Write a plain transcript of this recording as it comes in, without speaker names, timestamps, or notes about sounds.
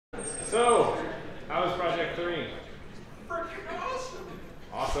So, how was project 3? Freaking awesome!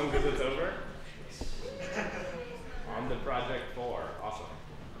 Awesome because it's over? On to project 4. Awesome.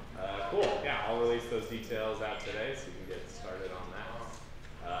 Cool. Yeah, I'll release those details out today so you can get started on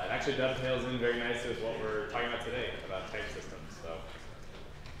that. It actually dovetails in very nicely with what we're talking about today about type systems. So,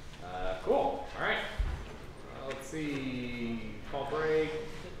 cool. All right. Let's see. Call break.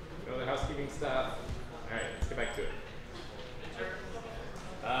 No other housekeeping stuff. All right, let's get back to it.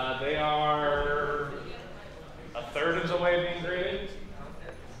 They are a third of the way of being graded.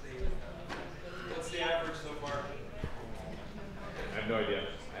 What's the average so far? I have no idea.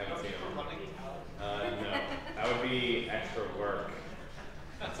 I haven't seen them. No, that would be extra work.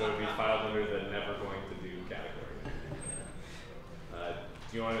 So it would be filed under the never going to do category.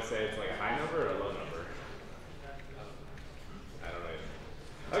 Do you want to say it's like a high number or a low number? I don't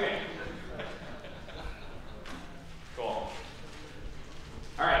know. Okay. Cool.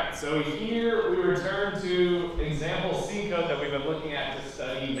 All right, so here we return to example C code that we've been looking at to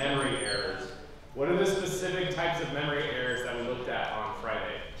study memory errors. What are the specific types of memory errors that we looked at on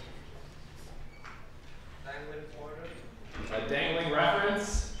Friday? Dangling pointer. A dangling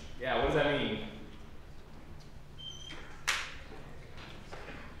reference? Yeah, what does that mean?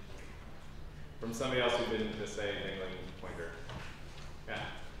 From somebody else who didn't just say dangling pointer. Yeah.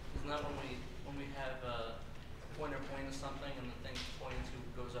 Isn't that when we have a pointer pointing to something and the thing pointing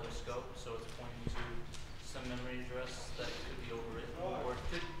to goes out of scope, so it's pointing to some memory address that could be overwritten, or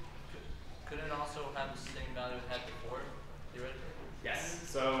could it also have the same value it had before, theoretically? Yes.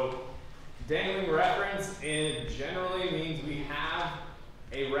 So dangling reference generally means we have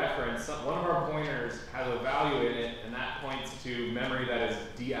a reference. One of our pointers has a value in it, and that points to memory that is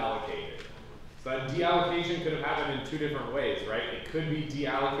deallocated. So that deallocation could have happened in two different ways, right? It could be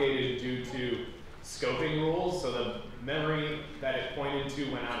deallocated due to scoping rules, so the memory that it pointed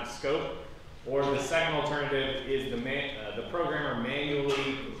to went out of scope, or the second alternative is the programmer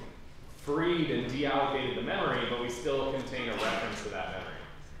manually freed and deallocated the memory, but we still contain a reference to that memory.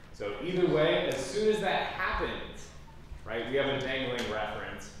 So either way, as soon as that happens, right, we have a dangling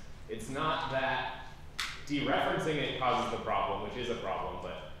reference. It's not that dereferencing it causes the problem, which is a problem,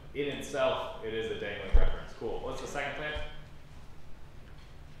 but in itself, it is a dangling reference. Cool. What's the second type?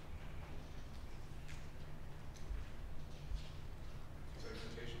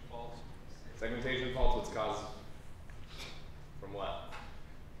 Segmentation faults. Segmentation faults, what's caused from what?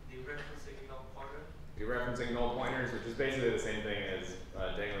 Dereferencing null pointer. Dereferencing null pointers, which is basically the same thing as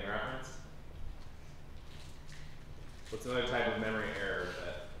dangling reference. What's another type of memory error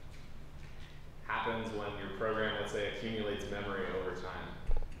that happens when your program, let's say, accumulates memory over time?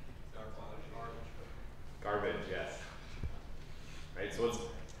 Garbage, yes. Right, so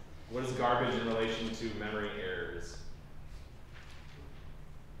what is garbage in relation to memory errors?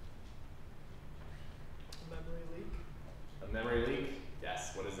 A memory leak. A memory leak?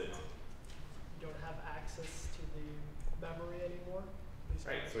 Yes, what is it? You don't have access to the memory anymore.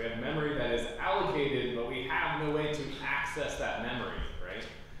 Right, so we have memory that is allocated, but we have no way to access that memory, right?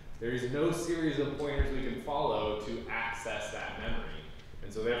 There is no series of pointers we can follow to access that memory.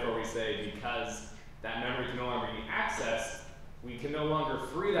 And so therefore we say because that memory can no longer be accessed, we can no longer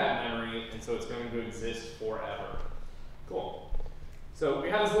free that memory, and so it's going to exist forever. Cool. So we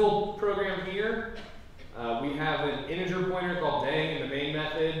have this little program here. We have an integer pointer called dang in the main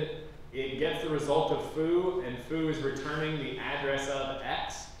method. It gets the result of foo, and foo is returning the address of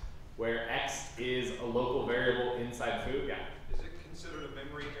x, where x is a local variable inside foo. Yeah? Is it considered a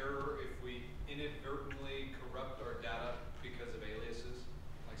memory error if we inadvertently corrupt our data because of aliases?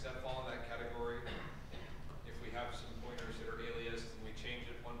 Like, does that fall in that category? If we have some pointers that are aliased and we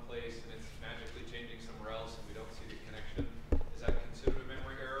change it one place and it's magically changing somewhere else and we don't see the connection, is that considered a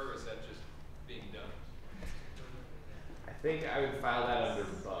memory error, or is that just being done? I think I would file that under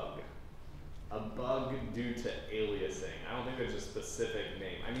bug. A bug due to aliasing. I don't think there's a specific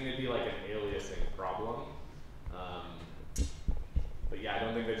name. I mean, it'd be like an aliasing problem. But yeah, I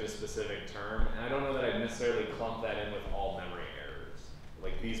don't think there's a specific term. And I don't know that I'd necessarily clump that in with all memory errors.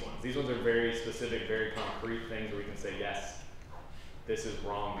 Like these ones. These ones are very specific, very concrete things where we can say, yes, this is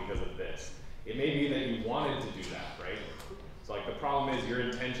wrong because of this. It may be that you wanted to do that, right? So like the problem is your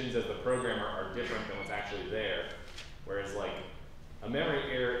intentions as the programmer are different than what's actually there. Whereas like a memory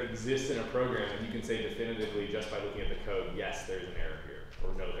error exists in a program and you can say definitively just by looking at the code, yes, there's an error here,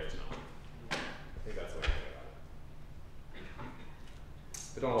 or no, there's not. I think that's the way to think about it.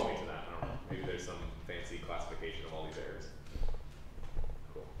 But don't hold me to that, I don't know. Maybe there's some fancy classification of all these errors.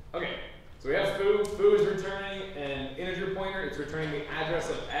 Cool. Okay, so we have foo. Foo is returning an integer pointer. It's returning the address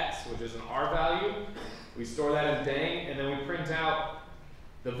of x, which is an R value. We store that in dang, and then we print out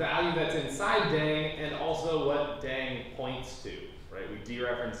the value that's inside dang and also what dang points to, right? We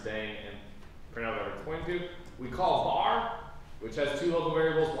dereference dang and print out whatever it's pointing to. We call var, which has two local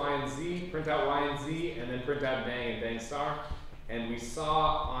variables, y and z, print out y and z, and then print out dang and dang star. And we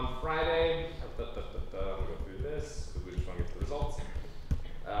saw on Friday, we'll go through this, because we just want to get to the results.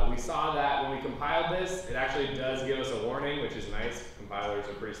 We saw that when we compiled this, it actually does give us a warning, which is nice. Compilers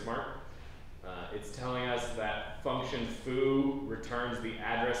are pretty smart. It's telling us that function foo returns the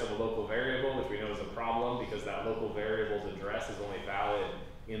address of a local variable, which we know is a problem because that local variable's address is only valid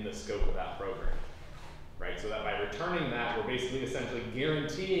in the scope of that program, right? So that by returning that, we're basically essentially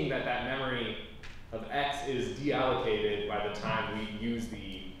guaranteeing that that memory of x is deallocated by the time we use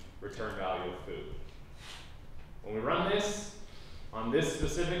the return value of foo. When we run this, on this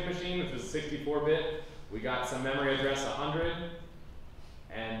specific machine, which was 64-bit, we got some memory address 100,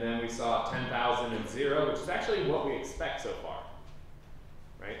 and then we saw 10,000 and 0, which is actually what we expect so far,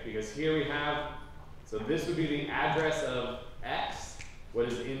 right? Because here we have, so this would be the address of x,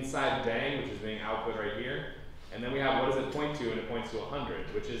 what is inside dang, which is being output right here, and then we have what does it point to, and it points to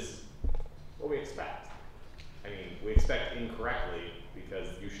 100, which is what we expect. I mean, we expect incorrectly because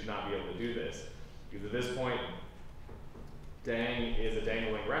you should not be able to do this. Because at this point, dang is a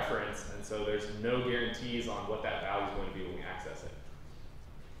dangling reference, and so there's no guarantees on what that value is going to be when we access it.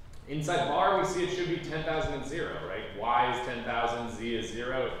 Inside var, we see it should be 10,000 and 0, right? Y is 10,000, z is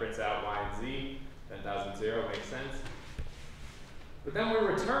 0, it prints out y and z, 10,000, 0 makes sense. But then when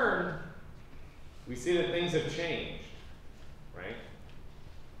we return, we see that things have changed, right?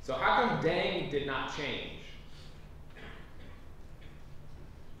 So how come dang did not change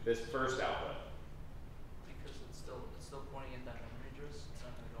this first output? Because it's still pointing at that memory address. It's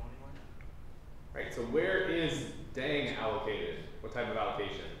not going to go anywhere. Right. So where is dang allocated? What type of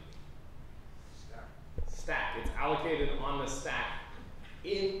allocation? Stack. Stack. It's allocated on the stack.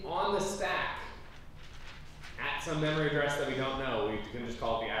 On the stack at some memory address that we don't know. We can just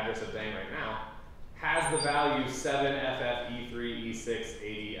call it the address of dang right now. Has the value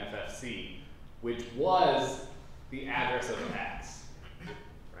 7FFE3E680FFC, which was the address of x,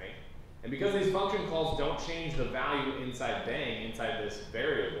 right? And because these function calls don't change the value inside dang, inside this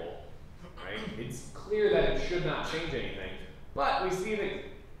variable, right? It's clear that it should not change anything. But we see that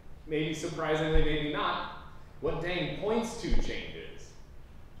maybe surprisingly, maybe not, what dang points to changes.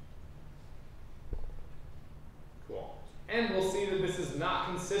 Cool. And we'll see that this is not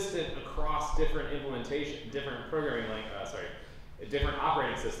consistent across different implementation, different programming different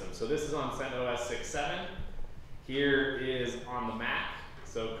operating systems. So this is on CentOS 6.7. Here is on the Mac.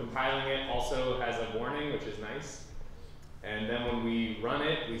 So compiling it also has a warning, which is nice. And then when we run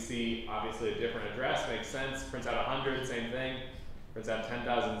it, we see obviously a different address, makes sense. Prints out 100, same thing. Prints out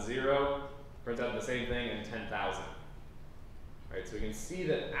 10,000, 0. Prints out the same thing and 10,000. Right, so we can see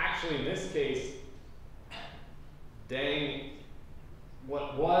that actually in this case, dang,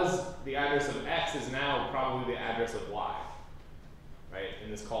 what was the address of x is now probably the address of y, right,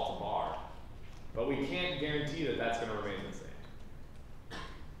 in this call to var. But we can't guarantee that that's going to remain the same.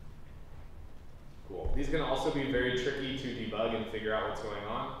 Cool. These are going to also be very tricky to debug and figure out what's going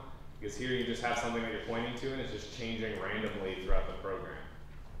on, because here you just have something that you're pointing to and it's just changing randomly throughout the program.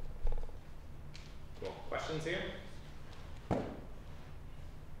 Cool. Questions here?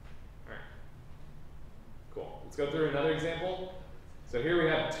 Cool. Let's go through another example. So here we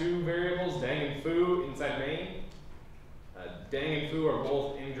have two variables, dang and foo, inside main. Dang and foo are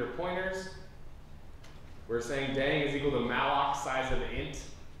both integer pointers. We're saying dang is equal to malloc size of int.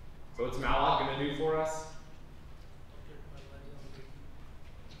 So what's malloc going to do for us?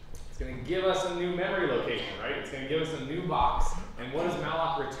 It's going to give us a new memory location, right? It's going to give us a new box. And what does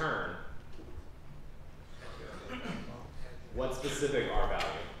malloc return? What specific R value?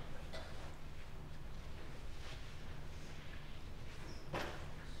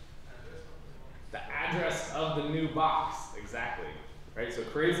 Address of the new box, exactly. Right? So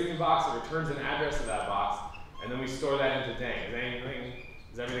it creates a new box, it returns an address of that box, and then we store that into dang.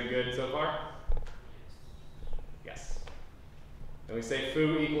 Is everything good so far? Yes. And we say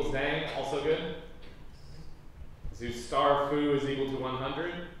foo equals dang, also good. So star foo is equal to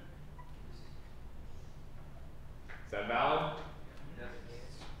 100. Is that valid? Yes.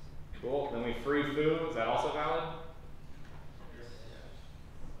 Cool. Then we free foo, is that also valid?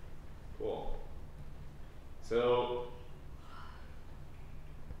 Cool.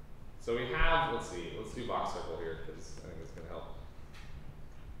 So we have, let's see, let's do box circle here because I think it's going to help.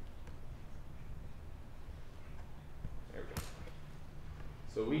 There we go.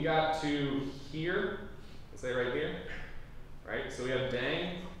 So we got to here, let's say right here, right? So we have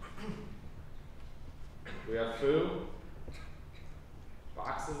dang, we have foo,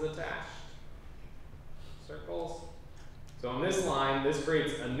 box boxes attached. Circles. So on this line, this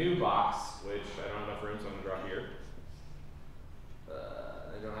creates a new box, which I don't have enough room, so I'm going to draw here.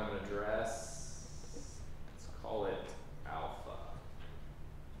 I don't have an address. Let's call it alpha.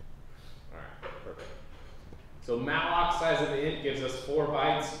 Alright, perfect. So malloc size of the int gives us 4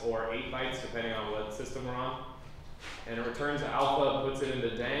 bytes or 8 bytes, depending on what system we're on. And it returns alpha, puts it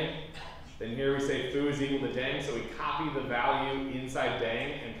into dang. Then here we say foo is equal to dang, so we copy the value inside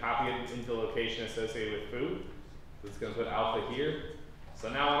dang and copy it into the location associated with foo. So it's going to put alpha here. So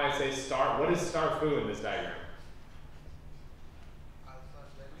now when I say star, what is star foo in this diagram?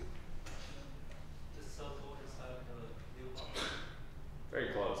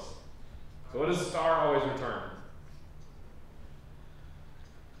 Very close. So what does star always return?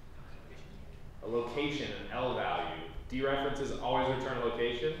 A location, an L value. Dereferences always return a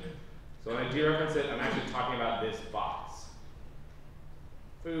location. So when I dereference it, I'm actually talking about this box.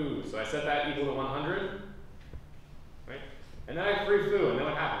 Foo. So I set that equal to 100. Right? And then I free foo, and then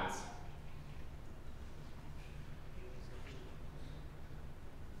what happens?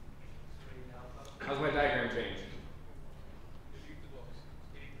 How's my diagram change?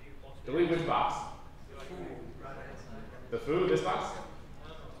 Delete which box? The foo, this box?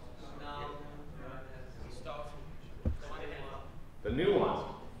 The new one.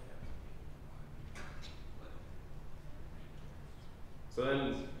 So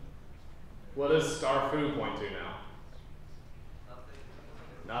then, what does star foo point to now?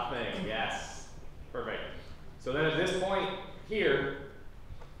 Nothing, yes. Perfect. So then at this point here,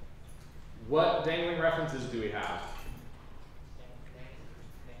 what dangling references do we have?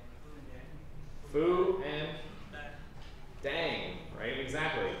 Foo and dang, right?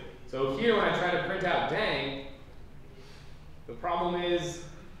 Exactly. So here when I try to print out dang, the problem is,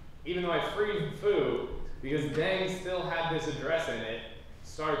 even though I freed foo, because dang still had this address in it,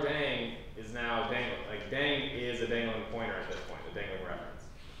 star dang is now dangling. Like dang is a dangling pointer at this point, a dangling reference.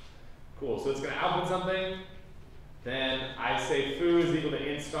 Cool, so it's going to output something. Then I say foo is equal to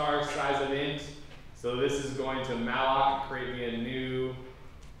int star size of int. So this is going to malloc, create me a new,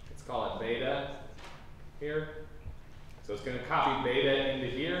 let's call it beta here. So it's going to copy beta into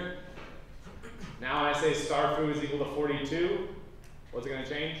here. Now when I say star foo is equal to 42, what's it going to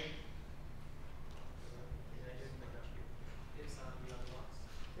change?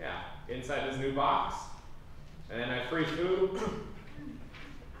 Yeah, inside this new box. And then I free foo,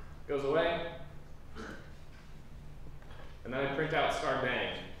 goes away. And then I print out star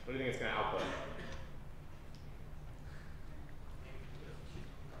dang. What do you think it's going to output?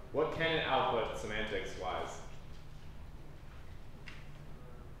 What can it output semantics wise?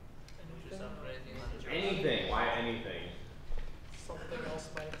 Anything. Why anything? Something else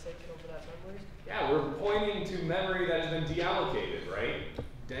might have taken over that memory. Yeah, we're pointing to memory that has been deallocated, right?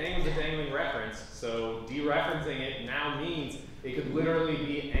 Dang is a dangling reference, so dereferencing it now means it could literally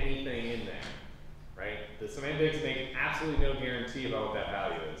be anything in there, right? The semantics make absolutely no guarantee about what that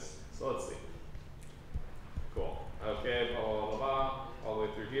value is. So let's see. Cool. Okay, blah, blah, blah, blah, all the way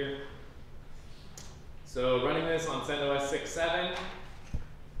through here. So running this on CentOS 6.7.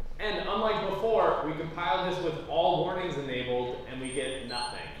 And unlike before, we compile this with all warnings enabled, and we get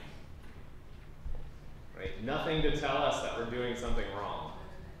nothing. Right? Nothing to tell us that we're doing something wrong.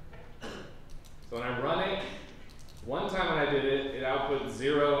 So when I run it, one time when I did it, it output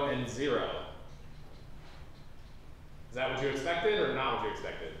 0 and 0. Is that what you expected or not what you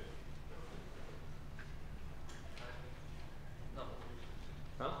expected? No.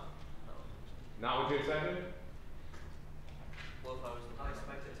 Huh? No. Not what you expected? Well, if I was I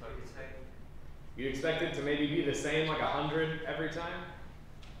expected to be the same. You expect it to maybe be the same, like 100 every time?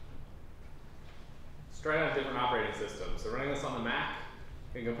 Let's try it on a different operating system. So running this on the Mac,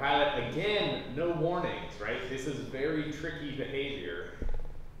 you can compile it again, no warnings, right? This is very tricky behavior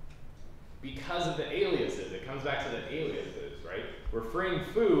because of the aliases. It comes back to the aliases, right? We're freeing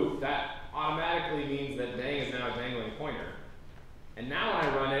foo, that automatically means that dang is now a dangling pointer. And now when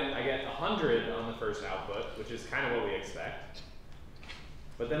I run it, I get 100 on the first output, which is kind of what we expect.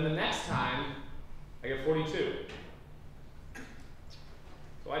 But then the next time, I get 42. So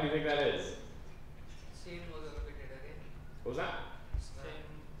why do you think that is? Same was allocated again. What was that?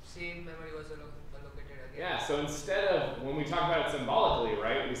 Same memory was allocated again. Yeah, so instead of, when we talk about it symbolically,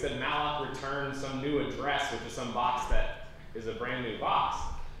 right, we said malloc returns some new address, which is some box that is a brand new box,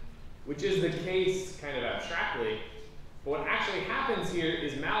 which is the case kind of abstractly. But what actually happens here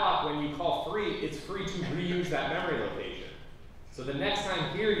is malloc, when you call free, it's free to reuse that memory location. So the next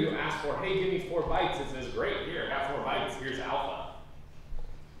time here you ask for, hey, give me 4 bytes, it says, great, here, I got 4 bytes, here's alpha.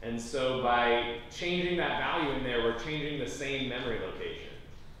 And so by changing that value in there, we're changing the same memory location.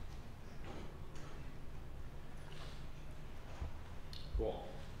 Cool.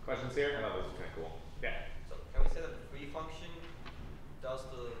 Questions here? I thought this was kind of cool. Yeah. So can we say that the free function does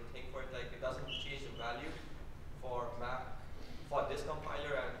the thing for it, like it doesn't change the value for this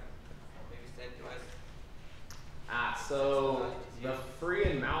compiler and maybe CentOS? So the free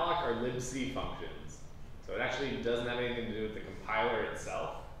and malloc are libc functions. So it actually doesn't have anything to do with the compiler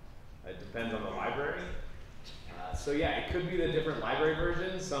itself. It depends on the library. So yeah, it could be the different library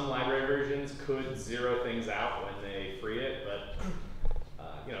versions. Some library versions could zero things out when they free it, but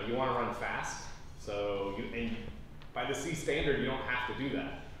you know, you want to run fast. So and by the C standard, you don't have to do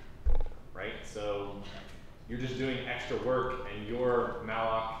that, right? So you're just doing extra work, and your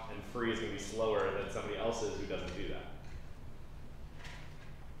malloc and free is going to be slower than somebody else's who doesn't do that.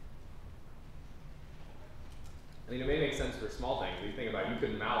 I mean, it may make sense for small things. If you think about it, you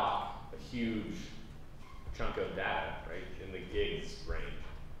could malloc a huge chunk of data, right, in the gigs range,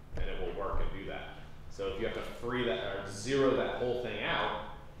 and it will work and do that. So if you have to free that or zero that whole thing out,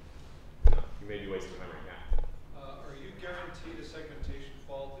 you may be wasting memory. Yeah. Are you guaranteed a segmentation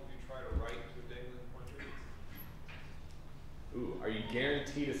fault if you try to write to a dangling pointer? Ooh, are you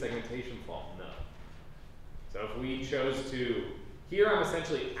guaranteed a segmentation fault? No. So if we chose to, here I'm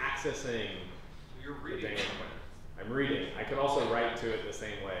essentially accessing You're the reading. dangling pointer. I'm reading. I could also write to it the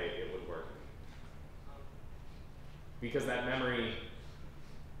same way it would work. Because that memory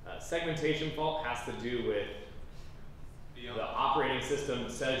segmentation fault has to do with the operating system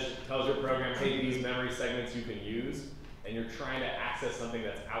tells your program, hey, these memory segments you can use, and you're trying to access something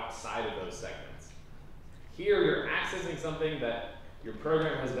that's outside of those segments. Here, you're accessing something that your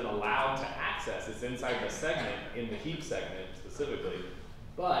program has been allowed to access. It's inside the segment, in the heap segment specifically,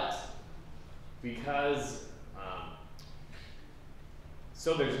 but because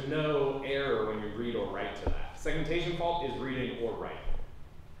so there's no error when you read or write to that. Segmentation fault is reading or writing.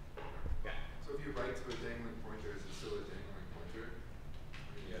 Yeah. So if you write to a dangling pointer, is it still a dangling pointer? I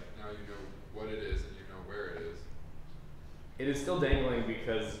mean, yeah. Now you know what it is and you know where it is. It is still dangling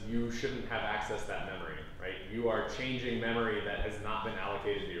because you shouldn't have accessed that memory, right? You are changing memory that has not been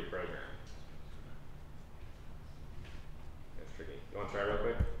allocated to your program. That's tricky. You want to try real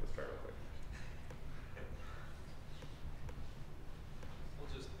quick? Let's try real quick. Well,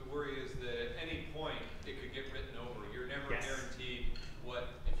 just the worry is that at any point it could get written over. You're never Yes. guaranteed what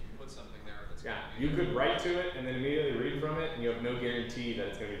if you put something there. If it's Yeah, gonna be you there. could write to it and then immediately read from it, and you have no guarantee that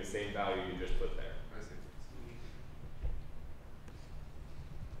it's going to be the same value you just put there. I see.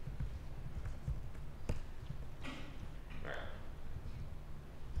 All right.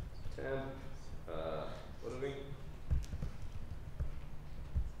 Temp. What do we?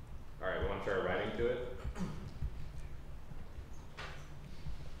 All right, we want to try writing to it.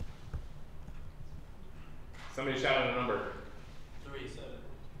 Somebody shout out a number. 3, 7.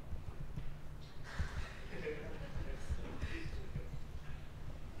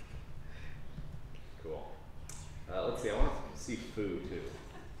 Cool. Let's see. I want to see foo too.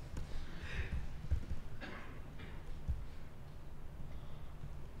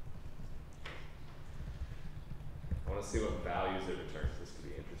 I want to see what values it returns. This could be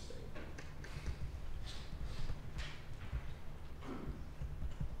interesting.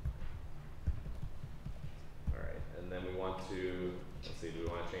 All right, and then we want to, let's see, do we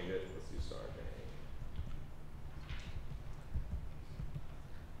want to change it? Let's do star dang.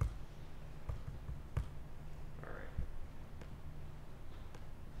 All right.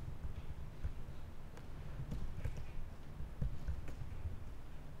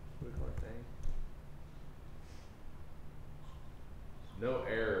 What do we call it, dang? No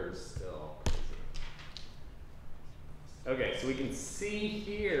errors still. Okay, so we can see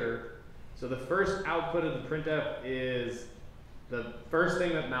here, so the first output of the printf is the first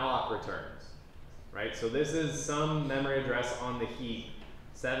thing that malloc returns, right? So this is some memory address on the heap,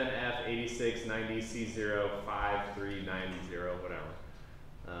 7F8690C05390, whatever.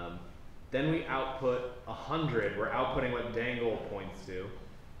 Then we output 100, we're outputting what dangle points to.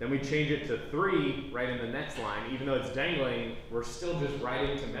 Then we change it to 3 right in the next line. Even though it's dangling, we're still just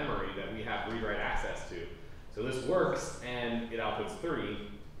writing to memory that we have read-write access to. So this works, and it outputs 3.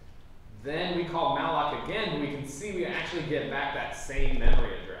 Then we call malloc again, but we can see we actually get back that same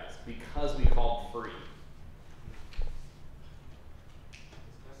memory address because we called free.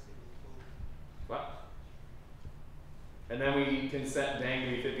 What? And then we can set dang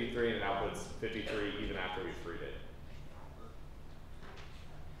to be 53, and it outputs 53 even after we freed it.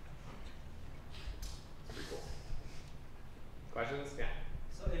 Pretty cool. Questions? Yeah.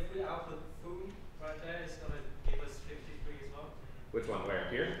 So if we output foo right there, it's going to give us 53 as well? Which one? Where?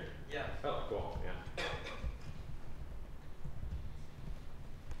 Here? Yeah. Oh, cool. Yeah.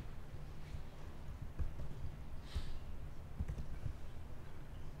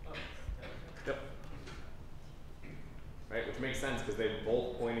 sense because they're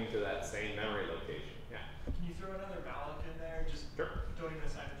both pointing to that same memory location. Yeah. Can you throw another malloc in there? Just Sure. don't even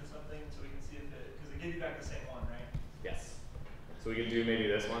assign it to something so we can see if it, because it gave you back the same one, right? Yes. So we could do maybe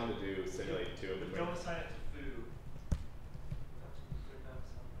this one to do simulate 2 in But between. don't assign it to foo.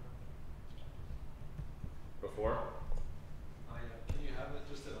 Before? Oh yeah. Can you have it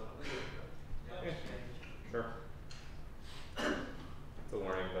just anonymously? Yeah. Sure. It's a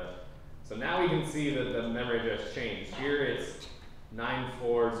warning, but so now we can see that the memory address changed. Here it's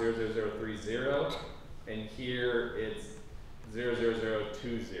 940030, and here it's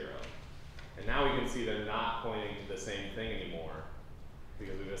 00020. And now we can see they're not pointing to the same thing anymore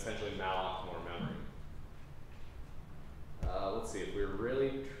because we've essentially mallocked more memory. Let's see if we're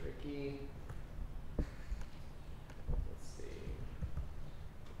really tricky. Let's see.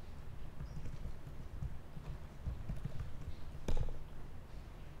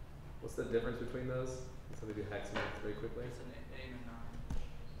 What's the difference between those? So we do hex math very quickly. It's an 8 and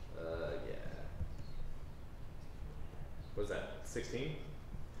a 9. Yeah. What is that? 16?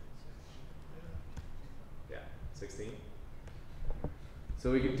 Yeah, 16.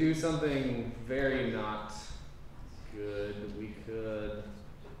 So we could do something very not good. We could.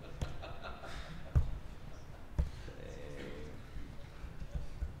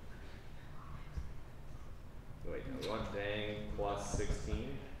 Wait, no, we want dang plus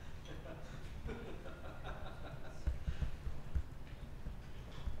 16. I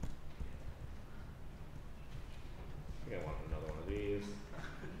think I want another one of these.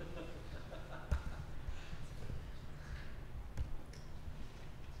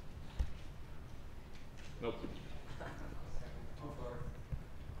 Nope. Too far.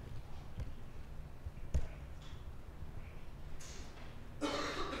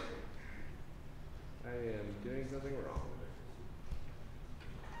 I am doing something wrong.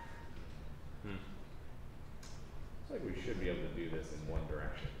 Looks like we should be able to do this in one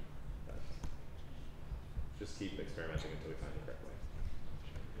direction. But just keep experimenting until we find the correct way.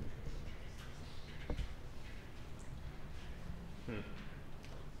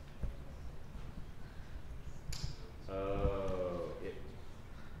 Oh, it. Is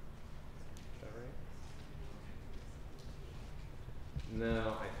that right?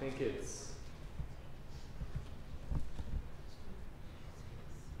 No, I think it's.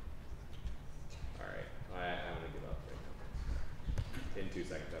 Alright, I'm gonna give up right now. In 2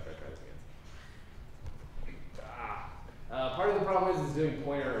 seconds after I try this again. Part of the problem is doing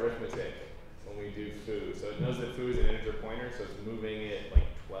pointer arithmetic when we do foo. So it knows that foo is an integer pointer, so it's moving it like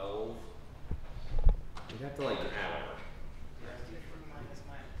 12. You'd have to like add it.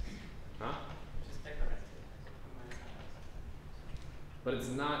 Huh? But it's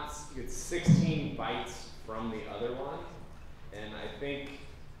not, it's 16 bytes from the other one, and I think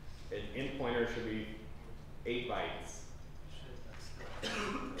an int pointer should be 8 bytes.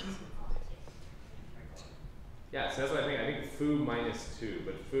 Yeah, so that's what I think. I think foo minus 2,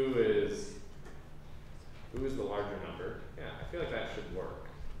 but foo is the larger number. Yeah, I feel like that should work.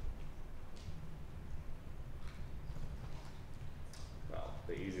 Well,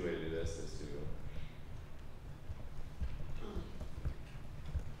 the easy way to do this is to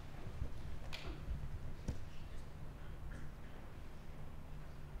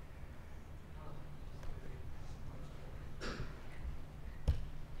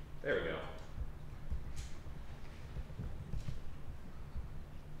there we go.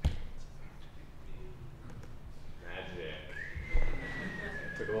 Magic.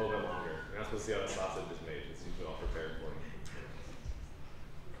 Took a little bit longer. You're not supposed to see how the sausage is made. It's usually all prepared for you.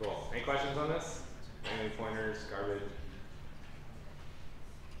 Cool. Any questions on this? Any pointers, garbage?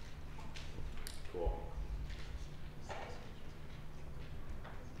 Cool.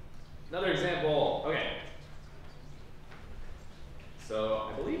 Another example. Okay. So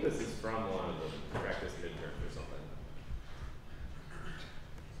I believe this is from one of the practice midterms or something.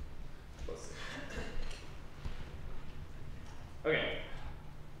 Let's see. Okay.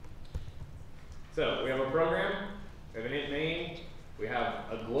 So we have a program, we have an int main, we have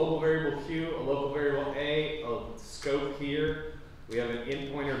a global variable q, a local variable a scope here. We have an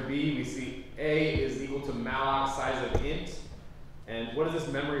int pointer b. We see a is equal to malloc size of int. And what does this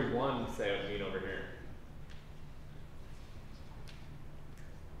memory 1 say mean over here?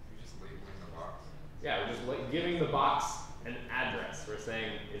 You're just labeling the box. Yeah, we're just giving the box an address. We're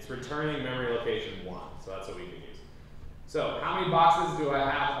saying it's returning memory location 1. So that's what we can use. So how many boxes do I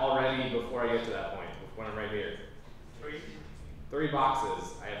have already before I get to that point? When I'm right here. 3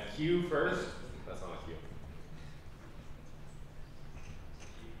 boxes. I have Q first. That's not a Q.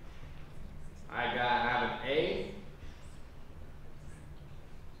 I have an A.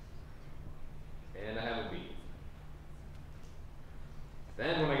 And I have a B.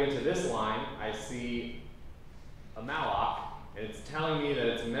 telling me that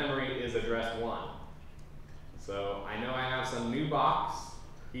its memory is address 1. So I know I have some new box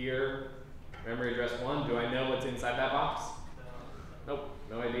here, memory address 1. Do I know what's inside that box? Nope,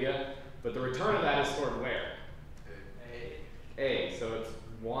 no idea. But the return of that is stored where? A. So it's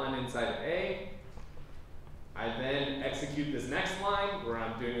 1 inside A. I then execute this next line where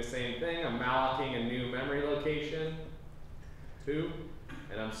I'm doing the same thing. I'm mallocing a new memory location, 2,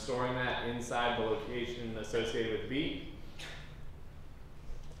 and I'm storing that inside the location associated with B.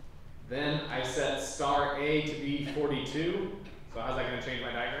 Then I set star A to be 42. So how's that going to change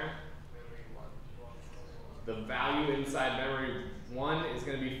my diagram? The value inside memory 1 is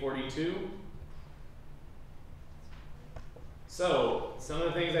going to be 42. So some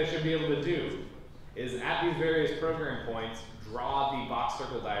of the things I should be able to do is at these various program points, draw the box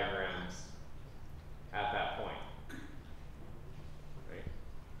circle diagrams at that point. Right?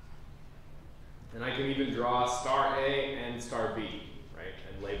 And I can even draw star A and star B, right?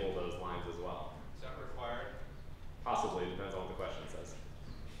 And label those lines as well. Is that required? Possibly, depends on what the question says.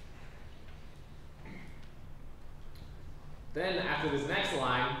 Then after this next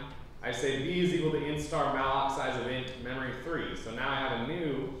line, I say B is equal to int star malloc size of int memory 3. So now I have a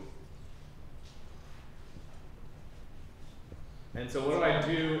new. And so what do I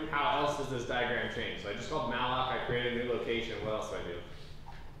do? How else does this diagram change? So I just called malloc, I created a new location. What else do I do?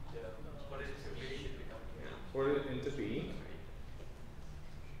 Port it into B.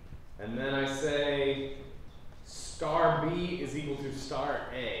 And then I say star B is equal to star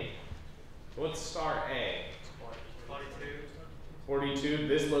A. What's star A? 42,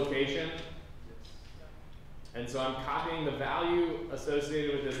 this location. And so I'm copying the value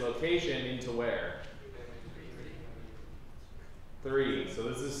associated with this location into where? 3. So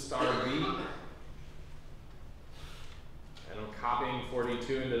this is star B. And I'm copying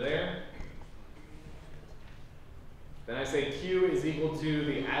 42 into there. Then I say Q is equal to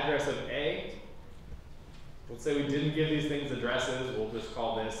the address of A. Let's say we didn't give these things addresses. We'll just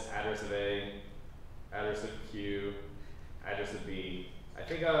call this address of A, address of Q, address of B. I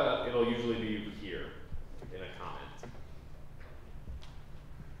think it'll usually be here in a comment.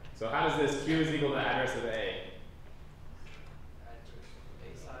 So how does this Q is equal to the address of A?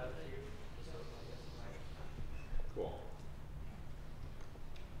 Cool.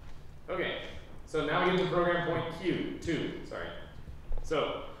 Okay, so now we get to program point Q, 2, sorry.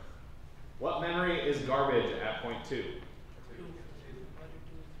 So, what memory is garbage at point 2?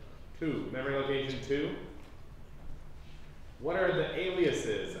 2, memory location 2. What are the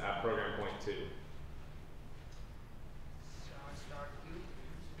aliases at program point 2? Star Q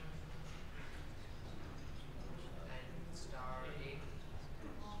and star A.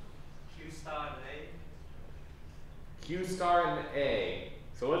 Q star and A. Q star and A.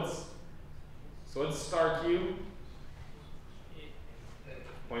 So what's star Q?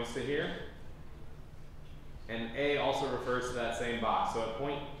 Points to here. And A also refers to that same box. So at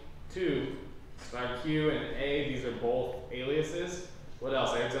point 2, star Q and A, these are both aliases. What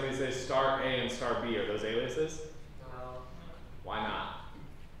else? I heard somebody say star A and star B. Are those aliases? No. Why not?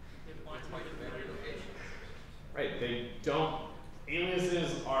 They point to memory location. Right, they don't.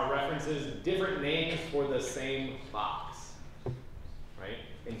 Aliases are references, different names for the same box. Right?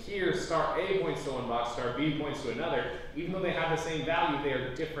 And here, star A points to one box, star B points to another. Even though they have the same value, they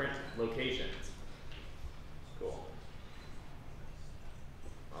are different locations. Cool.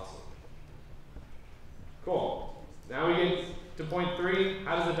 Awesome. Cool. Now we get to point 3.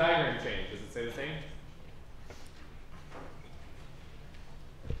 How does the diagram change? Does it say the same?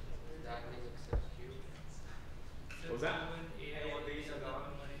 Dangling except Q. What was that?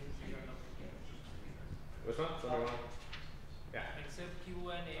 Which one? Somebody want? Yeah. Except Q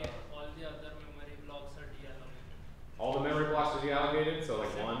and A, all the other memory blocks are deallocated. All the memory blocks are deallocated, so like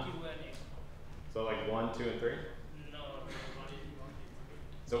Except 1. Q and A. So like 1, 2, and 3. No.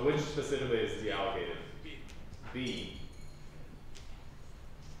 So which specifically is deallocated? B.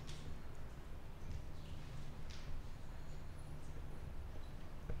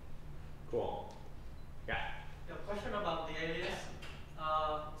 Cool. Yeah. The question about the alias.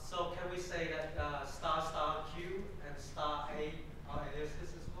 So can we say that star star Q and star A are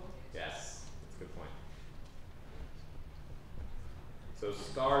aliases as well? Yes. That's a good point. So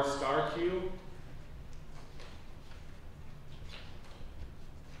star star Q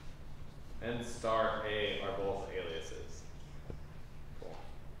and star A are both aliases. Cool.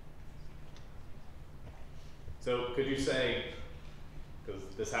 So could you say, because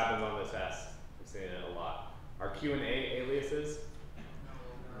this happens on the test, I've seen it a lot, are Q and A aliases?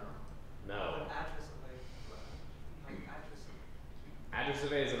 No. But address of A. Like address of Address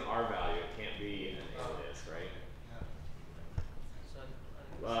of A is an R value. It can't be an alias, right? So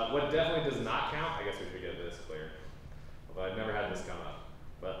What definitely does not count, I guess we should get this clear, although I've never had this come up,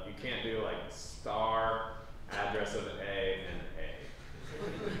 but you can't do like star address of A and A.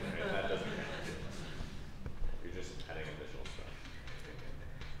 Right? That doesn't count. You're just adding additional stuff.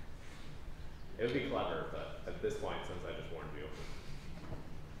 It would be clever, but at this point, since I just warned you.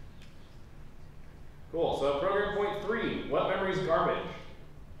 Cool, so program point 3, what memory is garbage?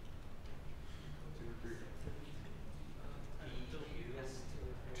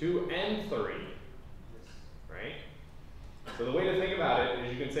 2 and 3, right? So the way to think about it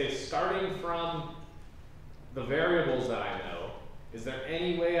is you can say, starting from the variables that I know, is there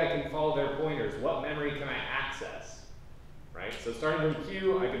any way I can follow their pointers? What memory can I access? Right? So starting from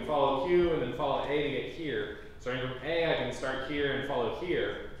Q, I can follow Q and then follow A to get here. Starting from A, I can start here and follow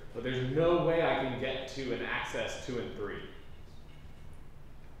here, but there's no way I can get to and access 2 and 3.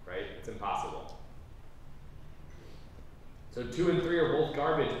 Right? It's impossible. So 2 and 3 are both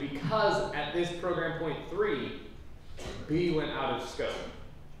garbage because at this program point 3, B went out of scope.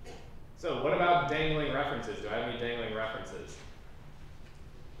 So what about dangling references? Do I have any dangling references?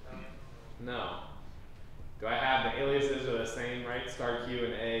 No. Do I have the aliases are the same, right? Star Q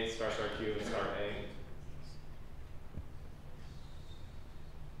and A, star Q and star A.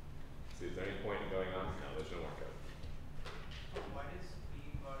 See, is there any point in going on? No, there's no more code. Why does B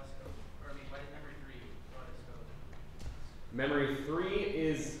go out of scope? Or I mean, why is memory 3 go out of scope? Memory 3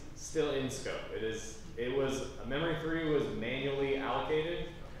 is still in scope. Memory 3 was manually allocated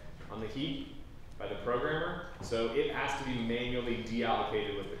on the heap by the programmer, so it has to be manually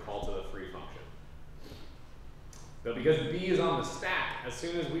deallocated with the call to the free function. But because B is on the stack, as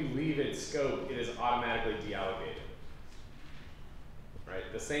soon as we leave its scope, it is automatically deallocated.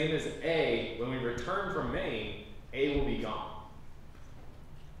 Right? The same as A, when we return from main, A will be gone.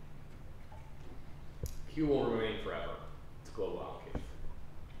 Q will remain forever. It's global allocation.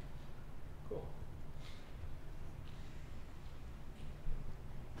 Cool.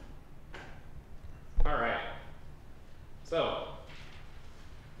 All right. So,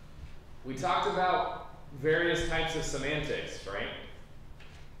 we talked about various types of semantics, right?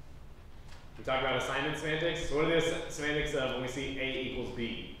 We talked about assignment semantics. So what are the semantics of when we see A equals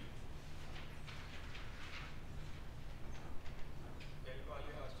B?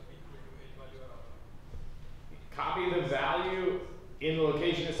 Copy the value in the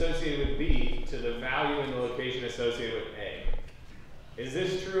location associated with B to the value in the location associated with A. Is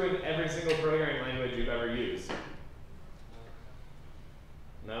this true in every single programming language you've ever used?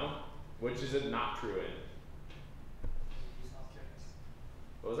 No? Which is it not true in?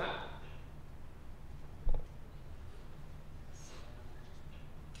 What was that?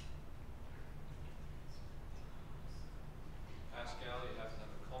 Pascal, you have to have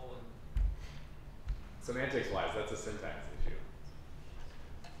a colon. Semantics wise, that's a syntax issue.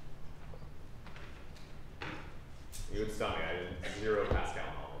 You would tell me I had 0 Pascal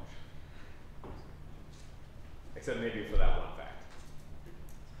knowledge. Except maybe for that one fact.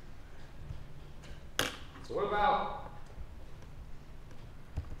 So what about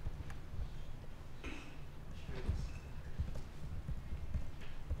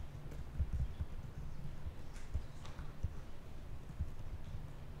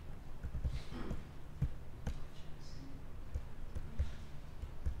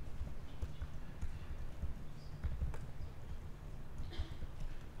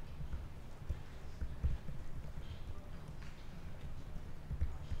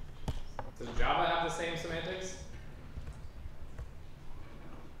does Java have the same semantics?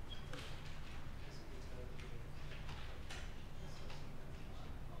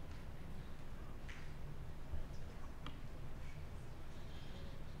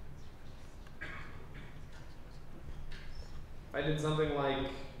 If I did something like,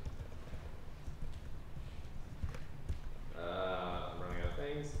 I'm running out of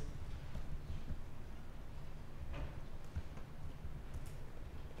things.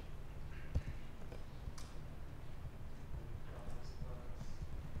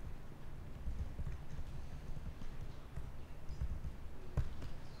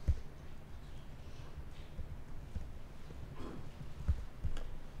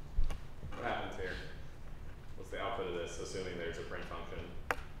 What happens here? What's the output of this, assuming there's a print function?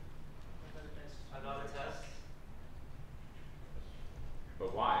 Another test.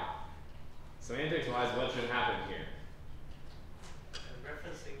 But why? Semantics wise, what should happen here? And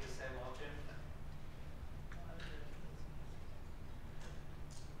referencing the same object.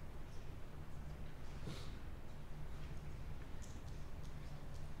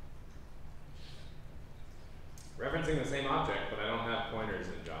 Referencing the same object, but I don't have pointers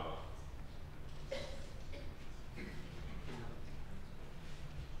in Java.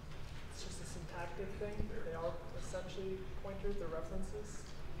 actually pointers, they're references.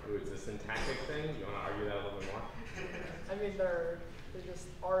 Ooh, it's a syntactic thing. You want to argue that a little bit more? I mean, they're just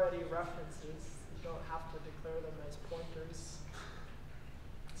already references. You don't have to declare them as pointers.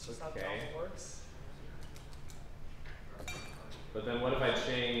 It's just how it works. But then what if I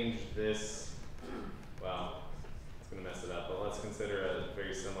change this? Well, it's going to mess it up, but let's consider a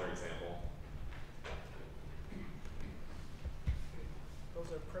very similar example.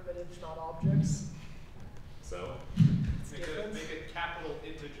 Those are primitives, not objects. So? Make it capital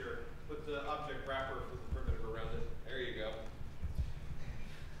integer. Put the object wrapper for the primitive around it. There you go.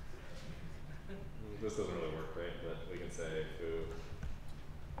 This doesn't really work, right? But we can say foo.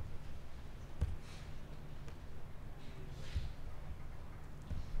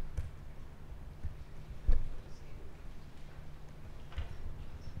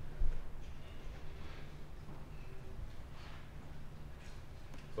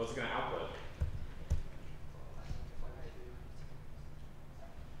 So what's it going to output?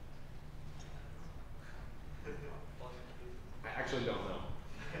 I actually don't know.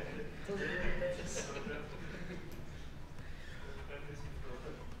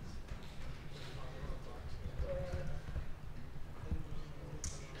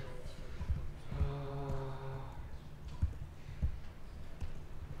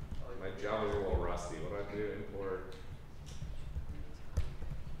 My Java's a little rusty. What do I have to do? Import.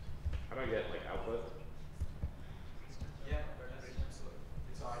 How do I get like output? Yeah,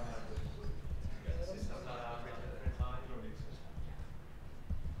 it's automatically.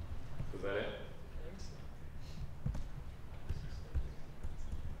 Was that it?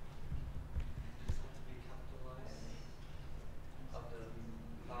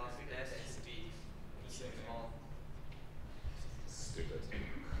 Stupid.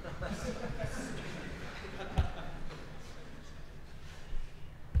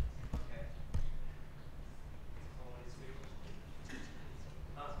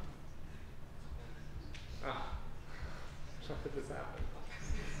 Ah, how did this happen?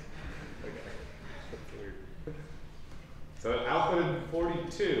 Okay, that's weird. So it outputted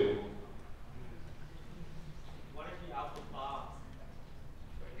 42. What if you output bar?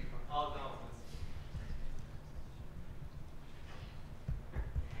 Oh no.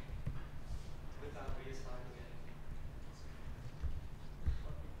 Without reassigning it.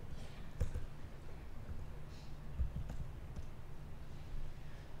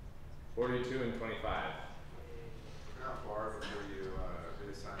 42 and 25. Not far before you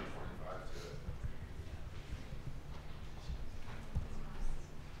reassign 25 to it.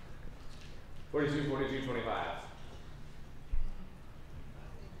 Forty-two, 42, 25.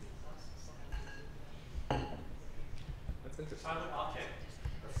 That's interesting. Object.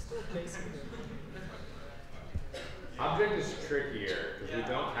 That's still basic. Object is trickier because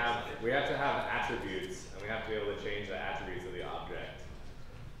we have to have attributes and we have to be able to change the attributes of the object.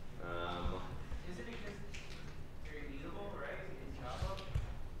 Is it because they're immutable, right, in Java?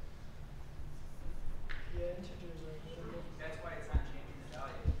 Yeah, integers are immutable. That's why it's not changing the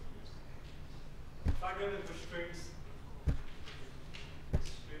value. If I go to the strings is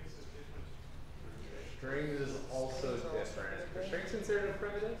different. Strings is also different. Are strings considered a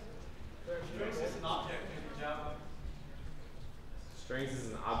primitive? Strings is an object in Java. Strings is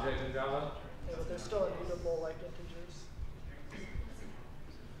an object in Java? Yeah, but they're still immutable like integers.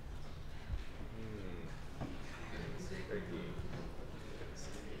 Tricky.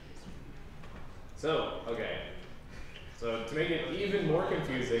 So, okay. So to make it even more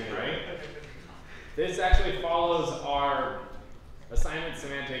confusing, right? This actually follows our assignment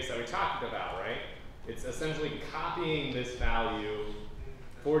semantics that we talked about, right? It's essentially copying this value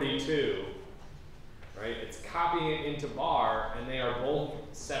 42, right? It's copying it into bar, and they are both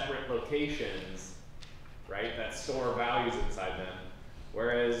separate locations, right, that store values inside them.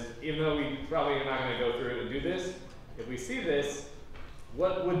 Whereas, even though we probably are not going to go through it and do this, if we see this,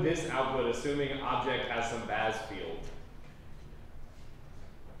 what would this output, assuming an object has some Baz field?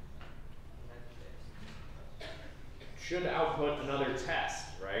 Should output another test,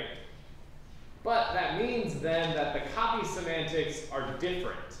 right? But that means then that the copy semantics are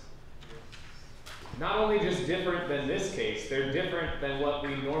different. Not only just different than this case, they're different than what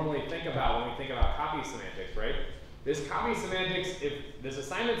we normally think about when we think about copy semantics, right? This copy semantics, this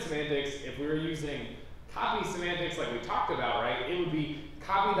assignment semantics, if we were using copy semantics like we talked about, right, it would be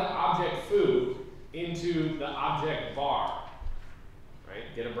copy the object foo into the object bar,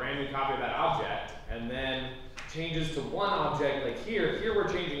 right? Get a brand new copy of that object, and then changes to one object, like here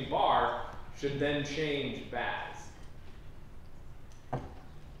we're changing bar, should then change Baz.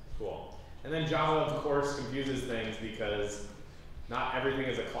 Cool. And then Java, of course, confuses things because not everything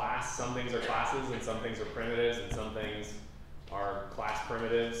is a class. Some things are classes, and some things are primitives, and some things are class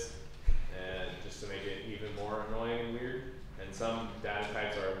primitives, and just to make it even more annoying and weird. And some data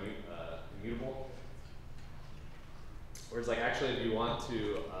types are immutable. Whereas, like, actually, if you want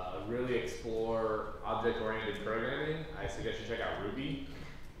to really explore object-oriented programming, I suggest you check out Ruby.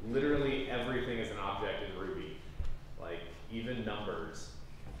 Literally everything is an object in Ruby, like even numbers.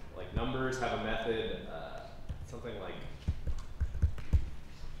 Like numbers have a method, something like,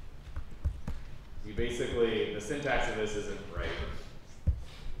 you basically, the syntax of this isn't right,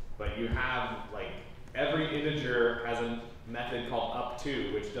 but you have, like, every integer has a method called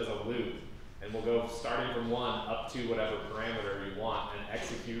up2, which does a loop, and will go starting from 1 up to whatever parameter you want and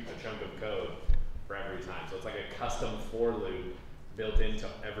execute a chunk of code for every time. So it's like a custom for loop built into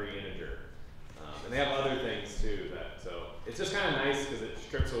every integer. And they have other things too, so it's just kind of nice because it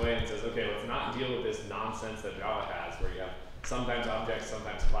strips away and says, okay, let's not deal with this nonsense that Java has, where you have sometimes objects,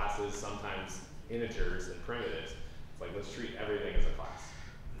 sometimes classes, sometimes integers and primitives. It's like, let's treat everything as a class.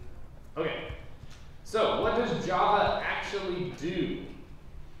 Okay, so what does Java actually do?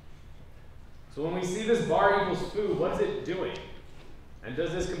 So when we see this bar equals foo, what is it doing? And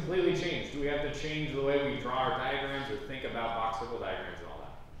does this completely change? Do we have to change the way we draw our diagrams or think about box circle diagrams and all that?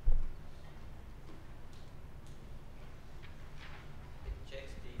 It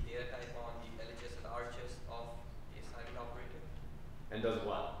checks the data type on the LHS and RHS of the assignment operator. And does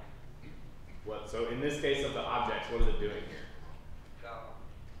what? So in this case of the objects, what is it doing here?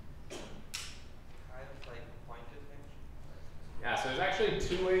 Kind of like pointer thing. Yeah, so there's actually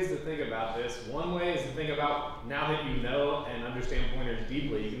two ways to think about this. One way is to think about, now that you know and understand pointers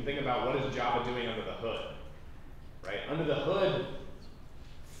deeply, you can think about what is Java doing under the hood, right? Under the hood,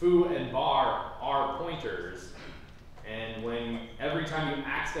 foo and bar are pointers, and every time you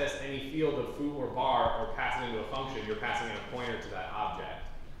access any field of foo or bar or pass it into a function, you're passing in a pointer to that object.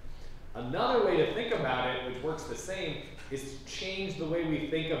 Another way to think about it, which works the same, is to change the way we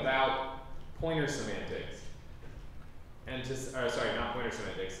think about pointer semantics. And sorry, not pointer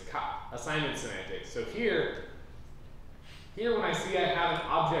semantics, assignment semantics. So here when I see I have an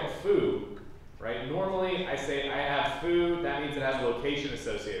object foo, right? Normally I say I have foo, that means it has a location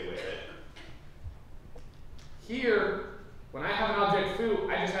associated with it. Here, when I have an object foo,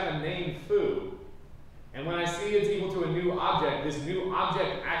 I just have a name foo. And when I see it's equal to a new object, this new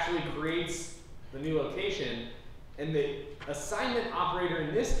object actually creates the new location, and the assignment operator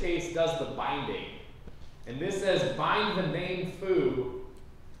in this case does the binding. And this says bind the name foo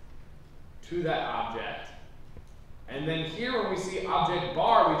to that object. And then here when we see object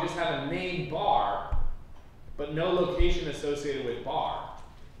bar, we just have a name bar, but no location associated with bar.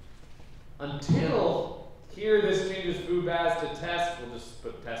 Until here this changes foo baz to test. We'll just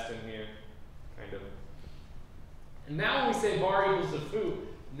put test in here, kind of. And now when we say bar equals to foo,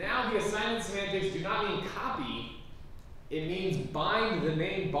 now the assignment semantics do not mean copy, it means bind the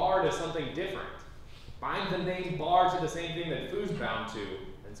name bar to something different. Bind the name bar to the same thing that foo's bound to,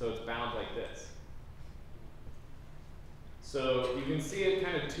 and so it's bound like this. So you can see it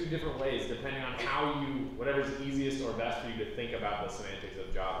kind of two different ways, depending on how whatever's easiest or best for you to think about the semantics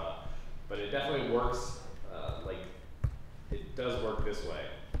of Java. But it definitely works, it does work this way.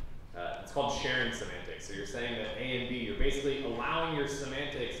 It's called sharing semantics. So you're saying that A and B, you're basically allowing your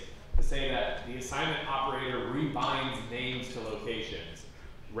semantics to say that the assignment operator rebinds names to locations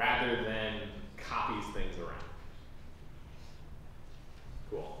rather than copies things around.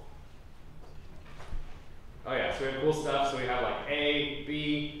 Cool. Oh yeah, so we have cool stuff. So we have like A,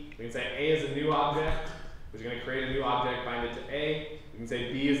 B. We can say A is a new object, which is going to create a new object, bind it to A. We can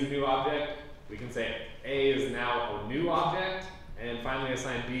say B is a new object. We can say A is now a new object, and finally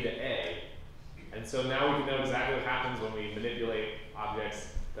assign B to A. And so now we can know exactly what happens when we manipulate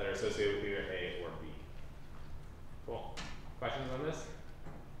objects that are associated with either A or B. Cool. Questions on this?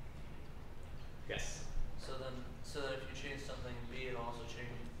 Yes? So that if you change something in B, it'll also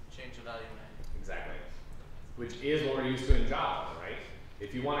change the value in A. Exactly. Which is what we're used to in Java, right?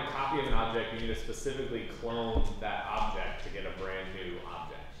 If you want a copy of an object, you need to specifically clone that object to get a brand new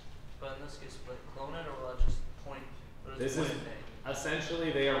object. But in this case, like clone it, or will I just point? This is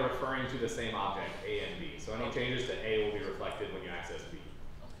essentially they are referring to the same object, A and B. So any changes to A will be reflected when you access B.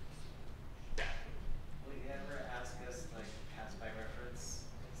 Yeah. Will you ever ask us like pass by reference?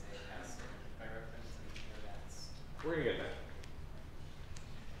 Say pass by reference and that's. We're gonna get there.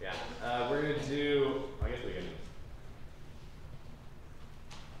 Yeah. We're gonna do. I guess we can.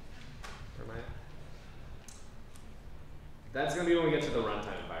 Where am I? That's gonna be when we get to the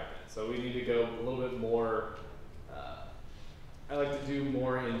runtime environment. So we need to go a little bit more. I like to do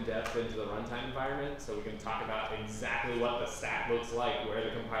more in depth into the runtime environment, so we can talk about exactly what the stack looks like, where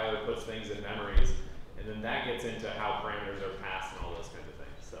the compiler puts things in memories, and then that gets into how parameters are passed and all those kinds of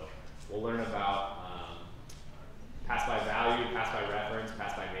things. So we'll learn about pass by value, pass by reference,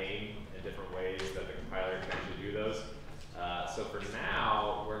 pass by name, and different ways that the compiler can actually do those. So for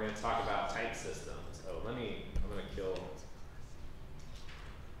now, we're going to talk about type systems. Oh, I'm going to kill.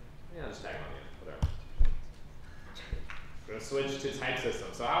 Yeah, just tag on you, whatever. We're going to switch to type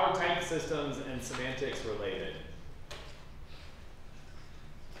systems. So how are type systems and semantics related?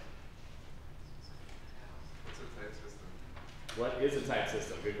 What's a type system? What is a type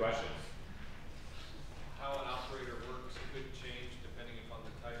system? Good question. How an operator works could change depending upon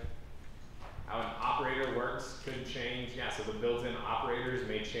the type. How an operator works could change. Yeah, so the built-in operators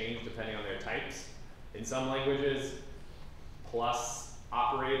may change depending on their types. In some languages, plus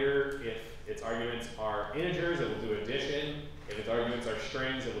operator, if its arguments are integers, it will do addition. If its arguments are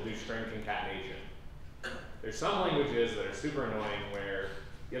strings, it will do string concatenation. There's some languages that are super annoying where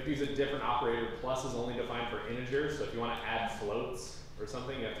you have to use a different operator. Plus is only defined for integers, so if you want to add floats or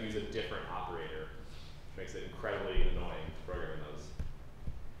something, you have to use a different operator, which makes it incredibly annoying to program those.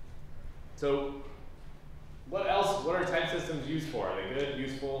 So what else? What are type systems used for? Are they good,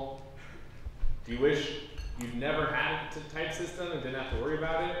 useful? Do you wish you'd never had a type system and didn't have to worry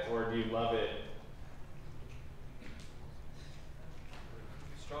about it, or do you love it?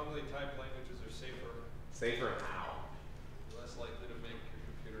 Strongly typed languages are safer. Safer how? Less likely to make your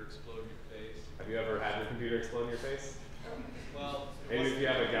computer explode in your face. Have you ever had your computer explode in your face? Well, Maybe if you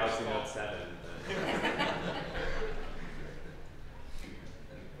have a Galaxy Note 7.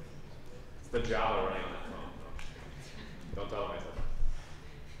 It's the Java running on that phone. Don't tell them I said that.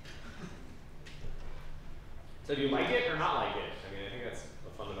 So do you like it or not like it? I mean, I think that's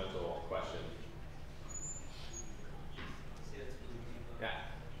a fundamental question. Yeah.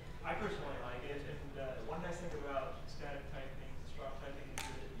 I personally like it, and one nice thing about static typing, strong typing, is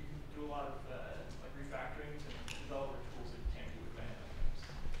that you can do a lot of like refactoring and developer tools that you can't do with manual types.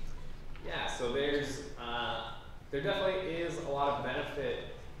 Yeah, so there definitely is a lot of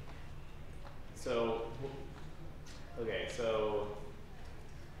benefit. So, okay, so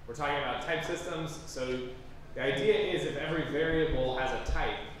we're talking about type systems. So the idea is if every variable has a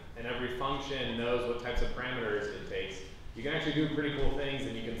type and every function knows what types of parameters it takes, you can actually do pretty cool things,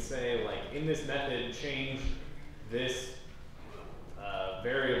 and you can say, like, in this method, change this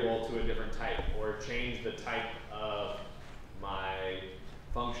variable to a different type, or change the type of my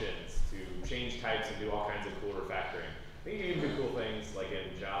functions to change types and do all kinds of cool refactoring. I think you can do cool things, like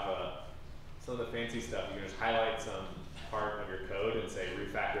in Java, some of the fancy stuff, you can just highlight some part of your code and say,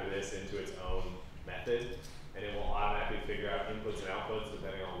 refactor this into its own method, and it will automatically figure out inputs and outputs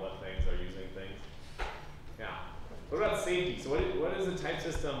depending on what things are using things. Yeah. What about safety? So what is a type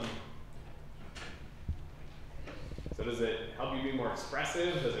system? So does it help you be more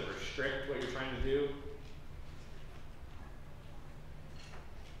expressive? Does it restrict what you're trying to do?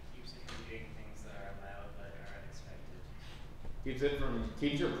 Keeps it from doing things that are allowed but are unexpected.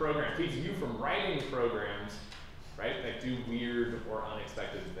 Keeps your program, keeps you from writing programs, right, that do weird or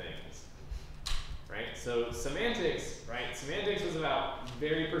unexpected things. Right? So semantics, right? Semantics was about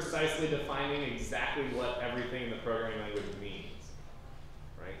very precisely defining exactly what everything in the programming language means.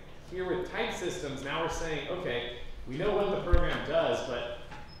 Right? Here with type systems, now we're saying, okay, we know what the program does, but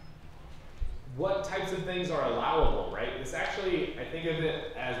what types of things are allowable, right? This actually, I think of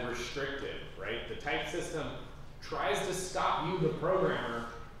it as restrictive, right? The type system tries to stop you, the programmer,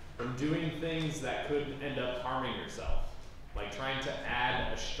 from doing things that could end up harming yourself. Like trying to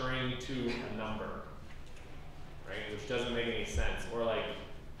add a string to a number, right? Which doesn't make any sense. Or like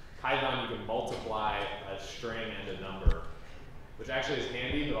Python, you can multiply a string and a number, which actually is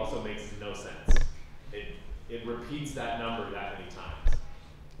handy, but also makes no sense. It repeats that number that many times.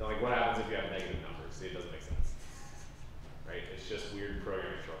 So like what happens if you have negative numbers? See, it doesn't make sense, right? It's just weird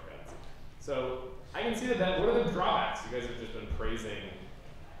programming shortcuts. So I can see that, what are the drawbacks? You guys have just been praising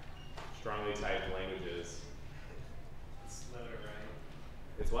strongly typed languages. Slow to write.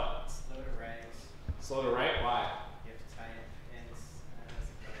 It's what? Slow to write. Slow to write? Why? You have to type and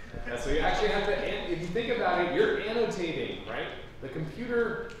Yeah, so you actually have to, if you think about it, you're annotating, right? The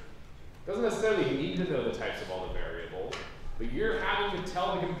computer doesn't necessarily need to know the types of all the variables, but you're having to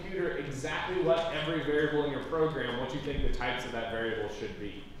tell the computer exactly what every variable in your program, what you think the types of that variable should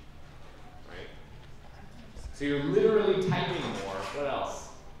be, right? So you're literally typing more. What else?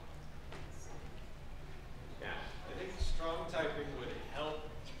 Yeah. I think strong typing would help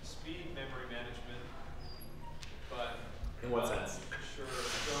speed memory management, but in what sense? sure.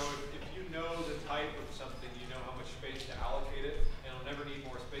 So if you know the type of something, you know how much space to allocate it.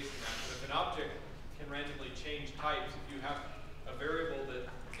 randomly change types. If you have a variable that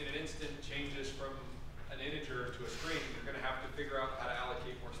in an instant changes from an integer to a string, you're going to have to figure out how to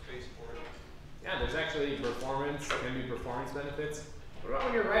allocate more space for it. Yeah, there's actually can be performance benefits. What about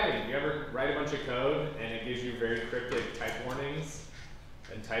when you're writing? Do you ever write a bunch of code and it gives you very cryptic type warnings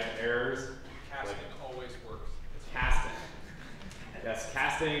and type errors? Casting always works. Casting. Yes,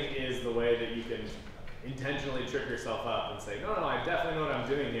 casting is the way that you can intentionally trip yourself up and say, no, I definitely know what I'm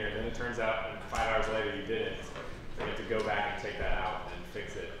doing here. And then it turns out 5 hours later you didn't. So you have to go back and take that out and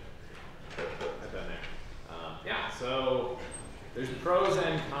fix it. I've done there. Yeah, so there's pros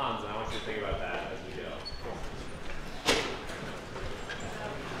and cons, and I want you to think about that.